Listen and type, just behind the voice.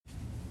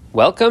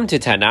Welcome to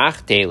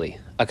Tanakh Daily,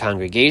 a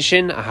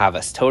Congregation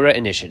Ahavas Torah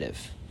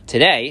initiative.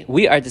 Today,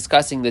 we are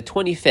discussing the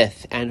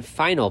 25th and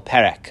final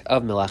perek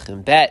of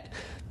Melachim Bet,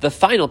 the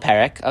final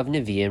perek of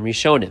Nevi'im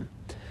Rishonim.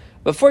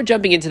 Before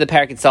jumping into the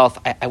perek itself,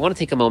 I want to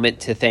take a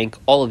moment to thank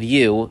all of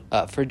you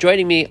for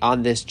joining me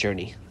on this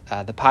journey.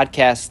 The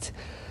podcast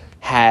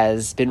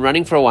has been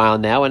running for a while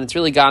now, and it's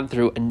really gone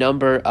through a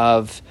number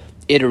of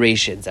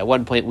iterations. At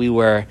one point, we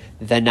were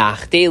the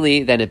Nach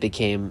Daily, then it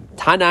became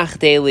Tanakh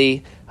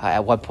Daily.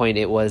 At one point,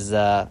 it was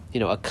a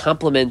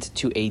complement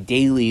to a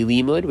daily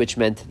limud, which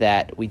meant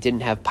that we didn't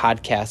have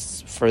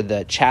podcasts for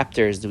the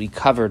chapters that we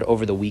covered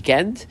over the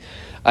weekend.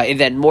 It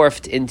then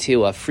morphed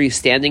into a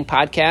freestanding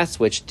podcast,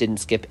 which didn't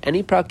skip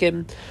any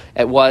prakim.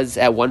 It was,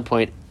 at one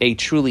point, a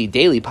truly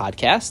daily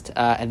podcast.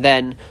 And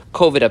then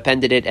COVID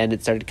upended it, and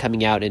it started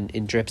coming out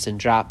in drips and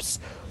drops.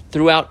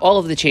 Throughout all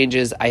of the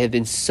changes, I have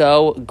been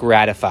so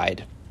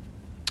gratified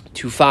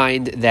to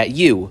find that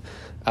you,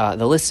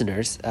 the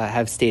listeners,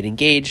 have stayed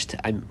engaged.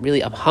 I'm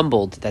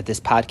humbled that this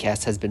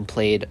podcast has been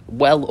played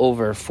well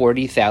over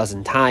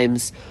 40,000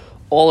 times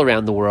all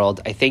around the world.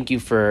 I thank you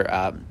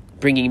for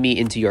bringing me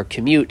into your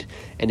commute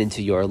and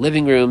into your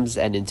living rooms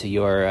and into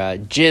your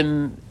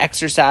gym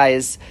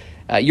exercise.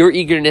 Your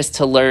eagerness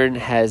to learn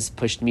has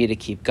pushed me to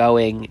keep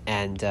going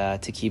and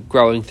to keep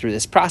growing through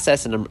this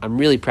process, and I'm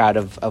really proud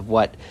of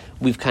what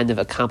we've kind of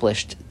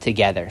accomplished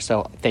together.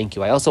 So thank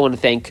you. I also want to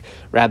thank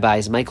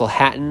Rabbis Michael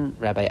Hatton,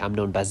 Rabbi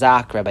Amnon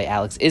Bazak, Rabbi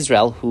Alex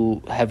Israel,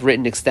 who have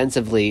written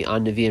extensively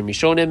on Nevi'im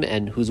Rishonim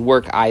and whose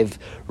work I've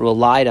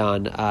relied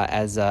on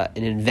as an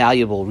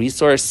invaluable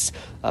resource.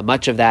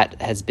 Much of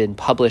that has been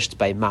published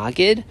by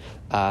Magid.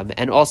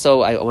 And also,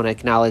 I want to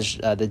acknowledge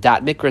the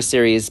Dot Mikra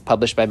series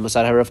published by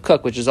Mossad HaRav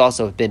Kook, which has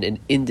also been an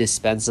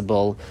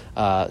indispensable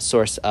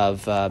source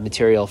of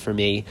material for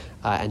me,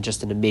 and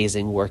just an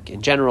amazing work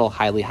in general.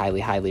 Highly,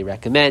 highly, highly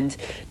recommend.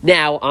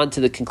 Now, on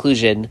to the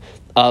conclusion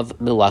of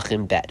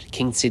Melachim Bet.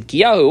 King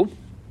Tzidkiyahu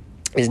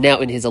is now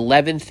in his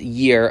 11th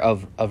year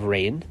of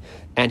reign,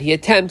 and he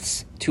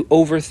attempts to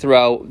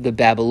overthrow the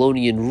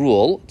Babylonian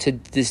rule to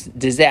this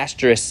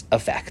disastrous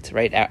effect,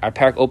 right? Our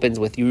parak opens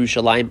with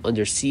Yerushalayim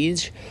under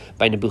siege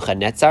by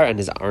Nebuchadnezzar and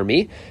his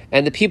army,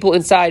 and the people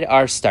inside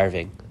are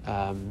starving.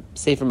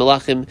 Sefer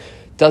Melachim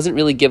doesn't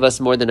really give us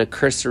more than a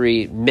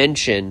cursory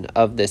mention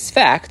of this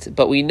fact,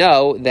 but we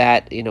know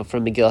that,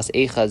 from Megillas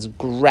Eicha's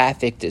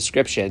graphic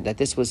description, that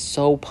this was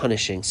so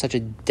punishing, such a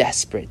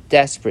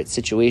desperate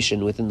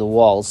situation within the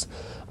walls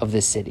of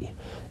the city.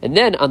 And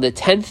then on the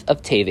 10th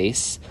of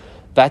Teves,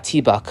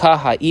 Vatibaka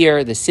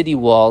Ha'ir, the city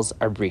walls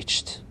are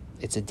breached.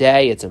 It's a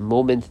day, it's a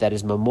moment that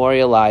is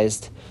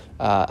memorialized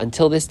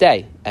until this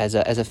day as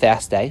a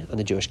fast day on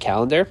the Jewish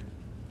calendar,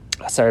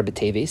 Asar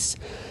B'Teves.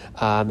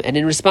 And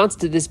in response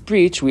to this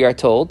breach, we are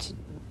told,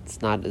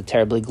 it's not a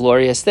terribly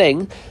glorious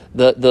thing,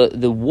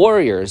 the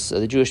warriors,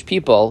 the Jewish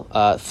people,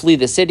 flee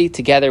the city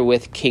together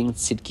with King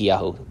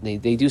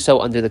Tzidkiyahu. They do so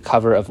under the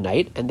cover of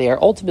night, and they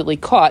are ultimately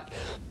caught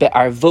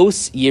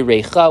Be'arvos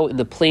Yericho, in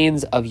the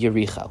plains of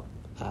Yericho.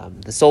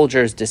 The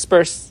soldiers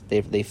disperse,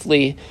 they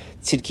flee.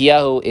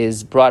 Tzidkiyahu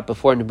is brought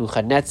before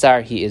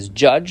Nebuchadnezzar. He is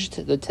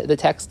judged, the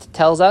text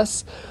tells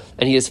us,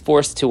 and he is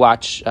forced to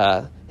watch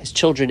his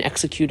children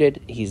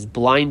executed. He's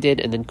blinded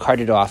and then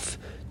carted off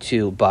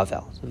to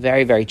Bavel.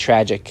 Very, very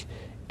tragic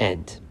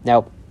end.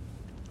 Now,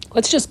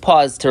 let's just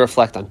pause to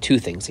reflect on two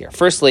things here.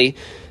 Firstly,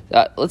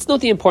 let's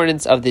note the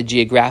importance of the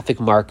geographic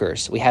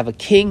markers. We have a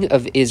king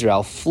of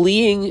Israel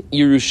fleeing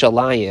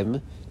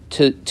Yerushalayim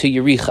to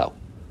Yericho.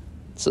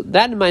 So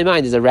that, in my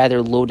mind, is a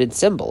rather loaded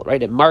symbol,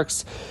 right? It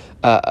marks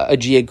in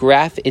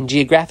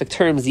geographic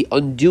terms, the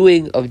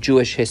undoing of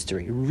Jewish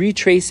history,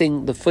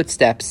 retracing the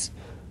footsteps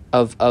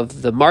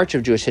of the march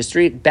of Jewish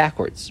history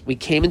backwards. We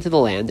came into the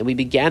land and we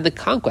began the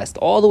conquest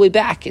all the way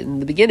back in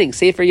the beginning,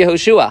 Sefer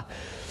Yehoshua,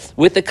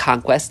 with the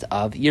conquest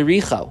of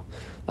Yericho.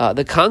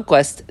 The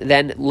conquest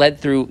then led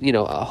through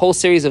a whole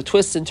series of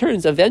twists and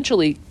turns,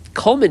 eventually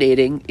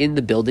culminating in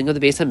the building of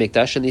the Beis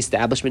HaMikdash and the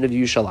establishment of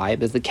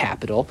Yerushalayim as the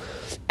capital.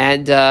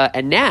 And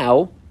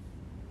now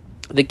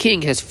the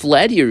king has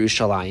fled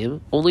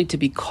Yerushalayim only to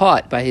be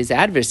caught by his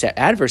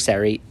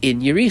adversary in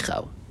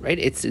Yericho. Right?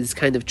 It's this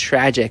kind of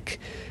tragic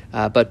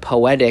but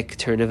poetic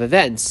turn of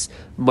events,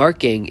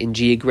 marking in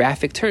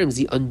geographic terms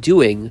the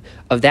undoing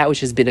of that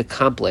which has been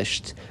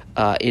accomplished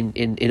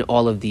in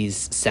all of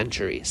these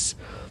centuries.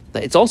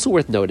 It's also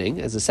worth noting,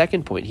 as a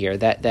second point here,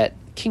 that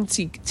King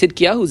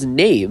Tzidkiyahu's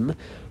name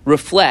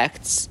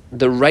reflects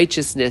the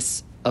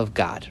righteousness of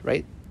God,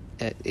 right?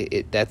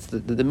 That's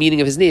the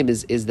meaning of his name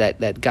is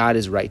that God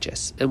is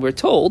righteous, and we're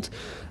told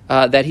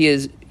that he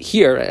is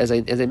here, as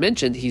I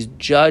mentioned, he's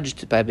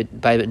judged by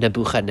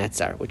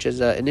Nebuchadnezzar, which is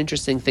an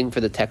interesting thing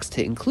for the text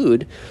to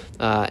include,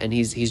 and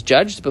he's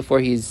judged before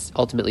he's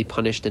ultimately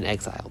punished and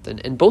exiled,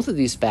 and both of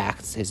these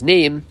facts, his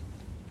name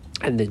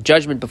and the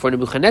judgment before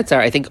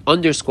Nebuchadnezzar, I think,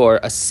 underscore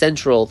a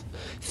central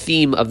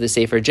theme of the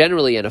Sefer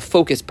generally, and a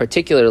focus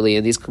particularly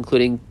in these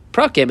concluding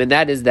prakim, and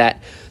that is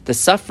that the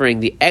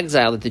suffering, the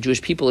exile that the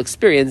Jewish people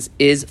experience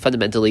is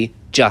fundamentally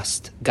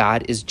just.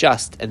 God is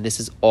just, and this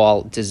is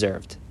all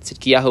deserved.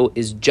 Tzidkiyahu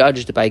is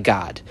judged by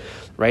God,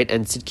 right?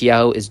 And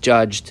Tzidkiyahu is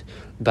judged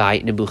by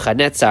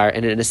Nebuchadnezzar,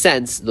 and in a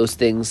sense, those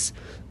things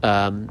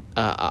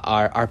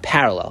are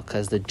parallel,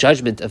 because the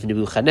judgment of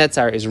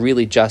Nebuchadnezzar is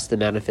really just the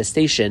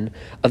manifestation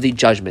of the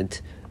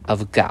judgment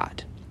of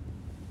God.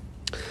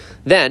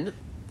 Then,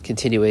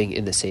 continuing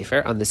in the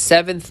Sefer, on the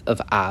 7th of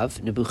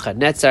Av,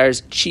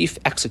 Nebuchadnezzar's chief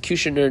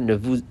executioner,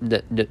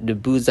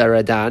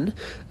 Nebuzaradan,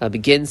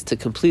 begins to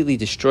completely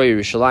destroy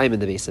Yerushalayim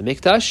and the Beis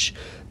HaMikdash.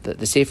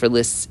 The Sefer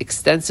lists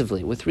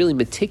extensively, with really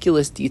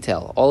meticulous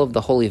detail, all of the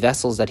holy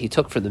vessels that he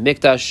took from the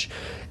Mikdash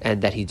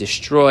and that he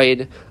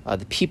destroyed,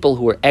 the people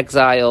who were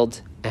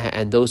exiled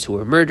and those who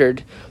were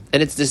murdered.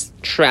 And it's this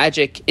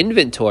tragic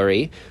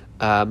inventory,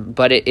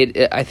 but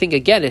I think,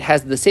 again, it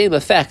has the same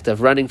effect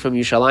of running from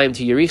Yerushalayim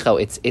to Yericho.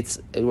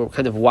 We're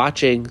kind of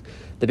watching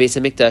the Beis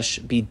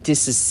HaMikdash be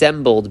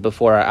disassembled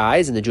before our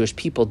eyes, and the Jewish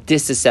people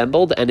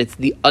disassembled, and it's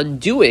the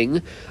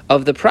undoing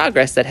of the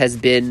progress that has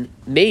been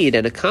made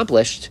and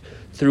accomplished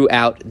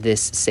throughout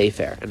this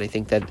Sefer. And I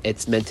think that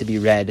it's meant to be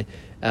read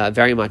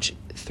very much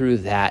through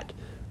that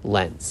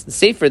lens. The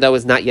Sefer, though,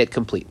 is not yet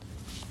complete.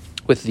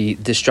 With the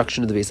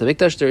destruction of the Beis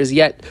HaMikdash, there is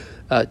yet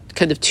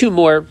kind of two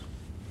more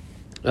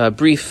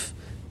brief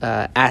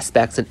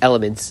aspects and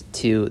elements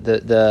to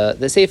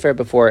the Sefer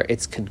before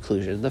its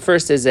conclusion. The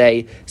first is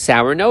a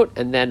sour note,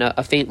 and then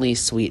a faintly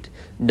sweet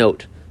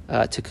note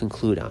to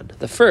conclude on.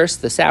 The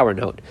first, the sour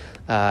note,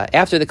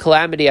 after the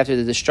calamity, after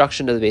the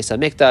destruction of the Beis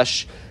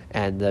HaMikdash,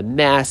 and the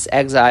mass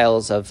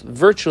exiles of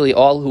virtually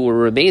all who were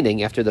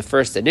remaining after the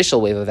first initial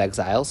wave of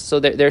exiles, so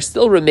there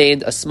still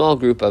remained a small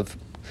group of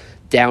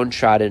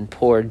downtrodden,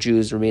 poor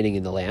Jews remaining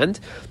in the land.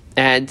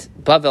 And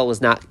Bavel was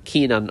not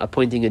keen on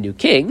appointing a new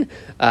king.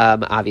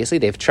 Obviously,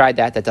 they've tried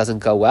that. That doesn't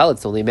go well.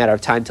 It's only a matter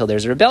of time till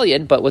there's a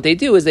rebellion. But what they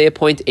do is they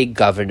appoint a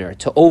governor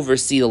to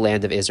oversee the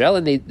land of Israel,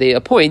 and they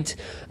appoint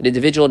an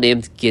individual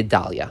named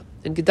Gedaliah.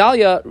 And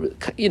Gedaliah,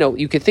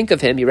 you could think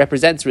of him, he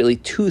represents really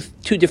two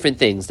different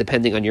things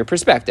depending on your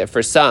perspective.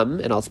 For some,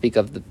 and I'll speak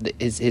of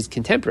his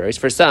contemporaries,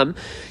 for some,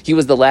 he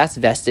was the last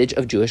vestige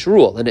of Jewish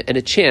rule and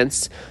a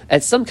chance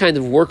at some kind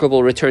of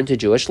workable return to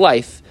Jewish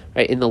life,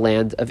 right, in the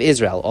land of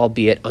Israel,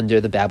 albeit under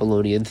the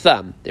Babylonian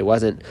thumb. There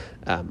wasn't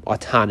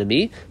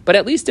autonomy, but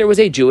at least there was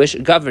a Jewish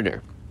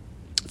governor.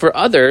 For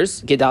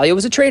others, Gedaliah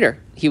was a traitor.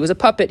 He was a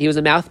puppet. He was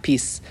a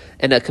mouthpiece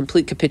and a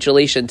complete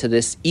capitulation to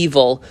this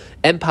evil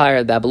empire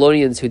of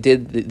Babylonians who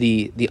did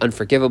the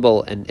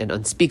unforgivable and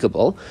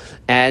unspeakable.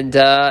 And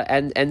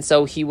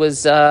so he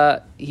was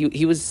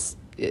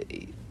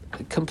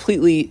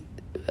completely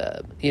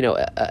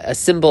a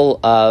symbol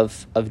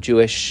of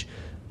Jewish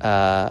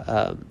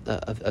of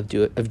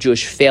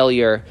Jewish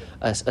failure,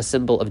 a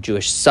symbol of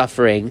Jewish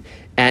suffering,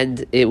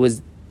 and it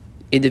was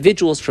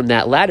individuals from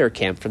that latter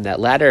camp, from that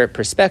latter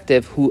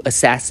perspective, who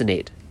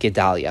assassinate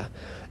Gedaliah.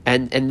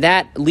 And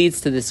that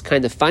leads to this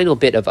kind of final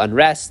bit of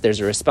unrest. There's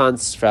a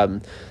response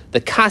from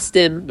the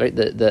Kasdim, right,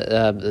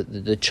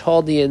 the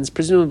Chaldeans,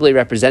 presumably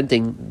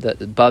representing the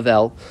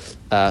Bavel,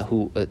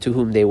 to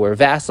whom they were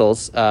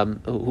vassals,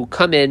 who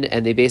come in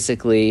and they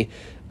basically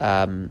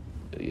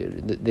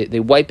they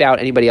wipe out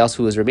anybody else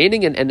who was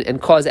remaining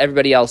and cause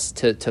everybody else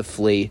to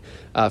flee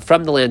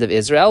from the land of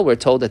Israel. We're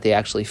told that they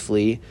actually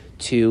flee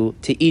to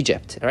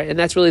Egypt, right? And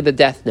that's really the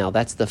death knell.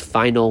 That's the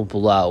final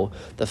blow,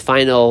 the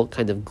final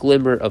kind of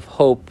glimmer of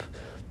hope,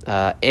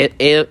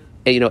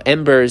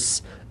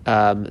 embers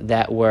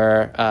that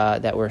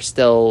were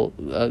still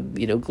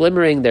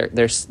glimmering.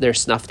 They're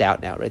snuffed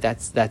out now, right?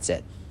 That's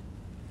it.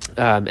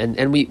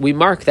 And we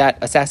mark that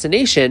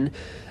assassination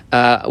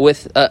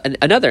with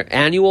another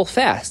annual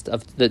fast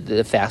of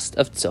the fast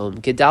of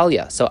Tzom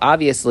Gedaliah. So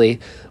obviously,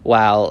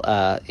 while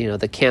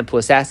the camp who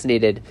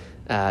assassinated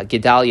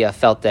Gedaliah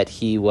felt that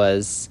he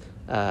was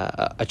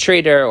a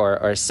traitor or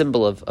a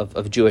symbol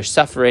of Jewish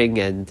suffering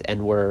and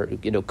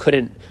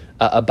couldn't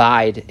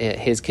abide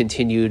his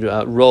continued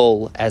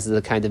role as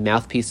the kind of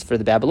mouthpiece for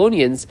the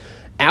Babylonians,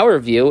 our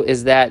view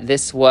is that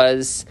this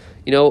was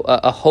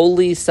a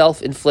wholly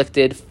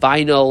self-inflicted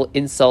final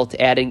insult,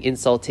 adding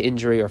insult to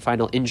injury, or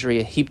final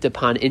injury heaped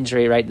upon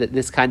injury, right? That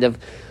this kind of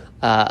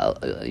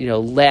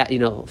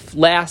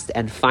last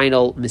and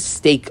final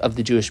mistake of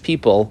the Jewish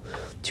people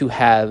to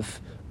have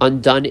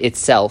undone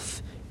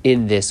itself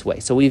in this way.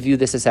 So we view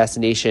this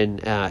assassination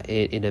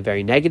in a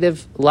very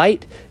negative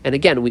light, and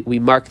again, we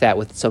mark that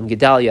with Tzom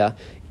Gedaliah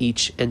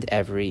each and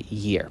every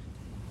year.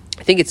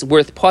 I think it's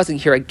worth pausing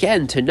here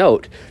again to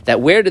note that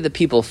where do the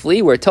people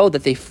flee? We're told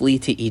that they flee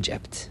to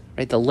Egypt,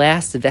 right? The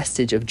last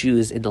vestige of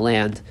Jews in the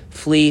land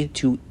flee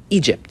to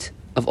Egypt,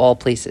 of all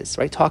places,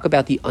 right? Talk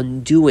about the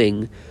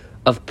undoing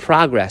of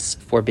progress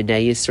for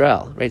Bnei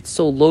Yisrael, right? It's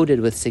so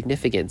loaded with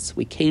significance.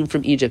 We came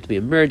from Egypt, we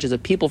emerged as a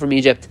people from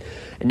Egypt,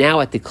 and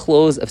now at the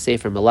close of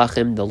Sefer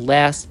Melachim, the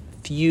last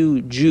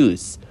few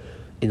Jews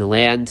in the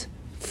land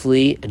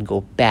flee and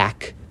go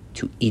back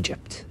to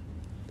Egypt.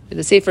 And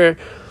the Sefer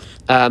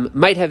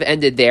might have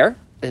ended there,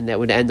 and that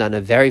would end on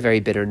a very, very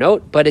bitter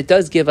note, but it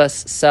does give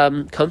us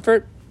some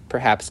comfort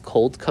perhaps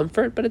cold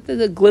comfort, but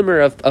there's a glimmer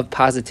of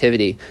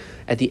positivity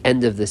at the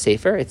end of the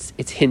Sefer.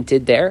 It's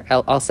hinted there,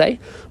 I'll say.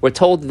 We're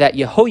told that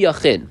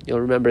Yehoiachin,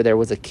 you'll remember there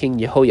was a king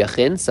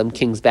Yehoiachin, some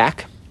kings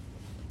back.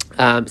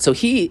 So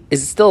he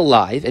is still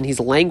alive, and he's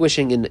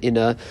languishing in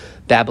a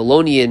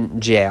Babylonian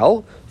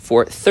jail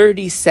for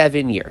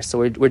 37 years. So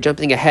we're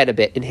jumping ahead a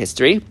bit in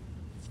history.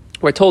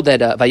 We're told that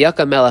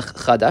Vayaka Melech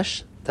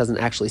Chadash, doesn't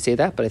actually say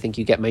that, but I think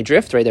you get my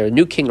drift, right? There, a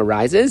new king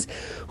arises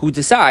who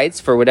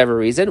decides, for whatever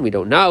reason, we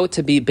don't know,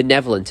 to be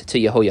benevolent to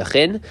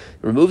Yehoiachin,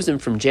 removes him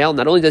from jail.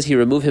 Not only does he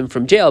remove him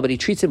from jail, but he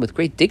treats him with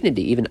great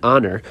dignity, even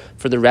honor,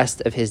 for the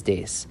rest of his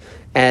days.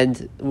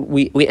 And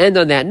we end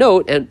on that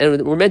note, and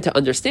we're meant to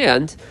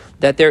understand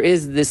that there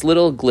is this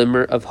little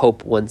glimmer of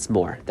hope once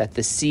more, that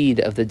the seed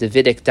of the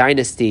Davidic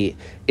dynasty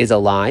is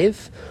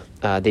alive.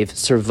 They've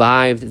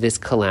survived this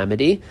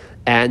calamity,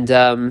 and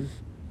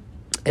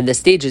the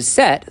stage is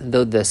set,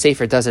 though the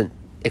Sefer doesn't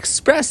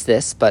express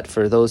this, but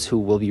for those who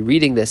will be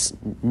reading this,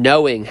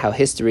 knowing how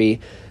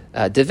history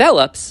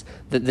develops,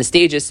 the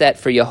stage is set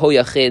for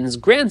Yehoiachin's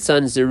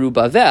grandson,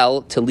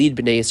 Zerubbabel, to lead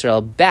Bnei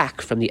Israel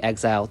back from the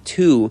exile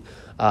to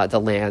the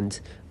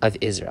land of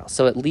Israel.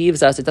 So it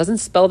leaves us, it doesn't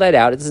spell that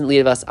out, it doesn't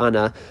leave us on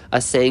a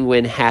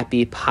sanguine,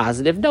 happy,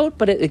 positive note,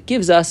 but it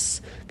gives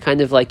us kind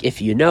of like,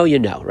 if you know, you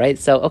know, right?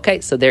 So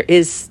there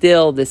is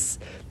still this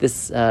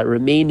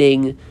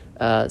remaining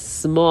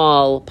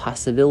small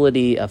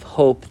possibility of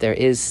hope. There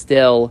is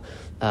still,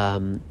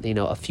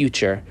 a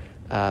future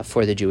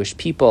for the Jewish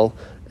people,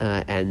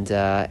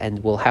 and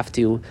we'll have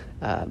to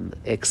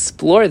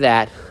explore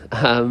that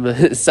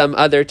some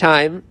other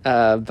time.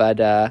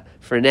 But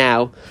for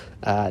now,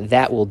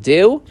 that will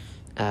do.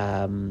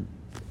 Chazak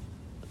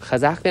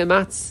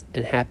ve'amatz,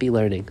 and happy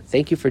learning.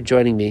 Thank you for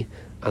joining me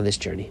on this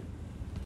journey.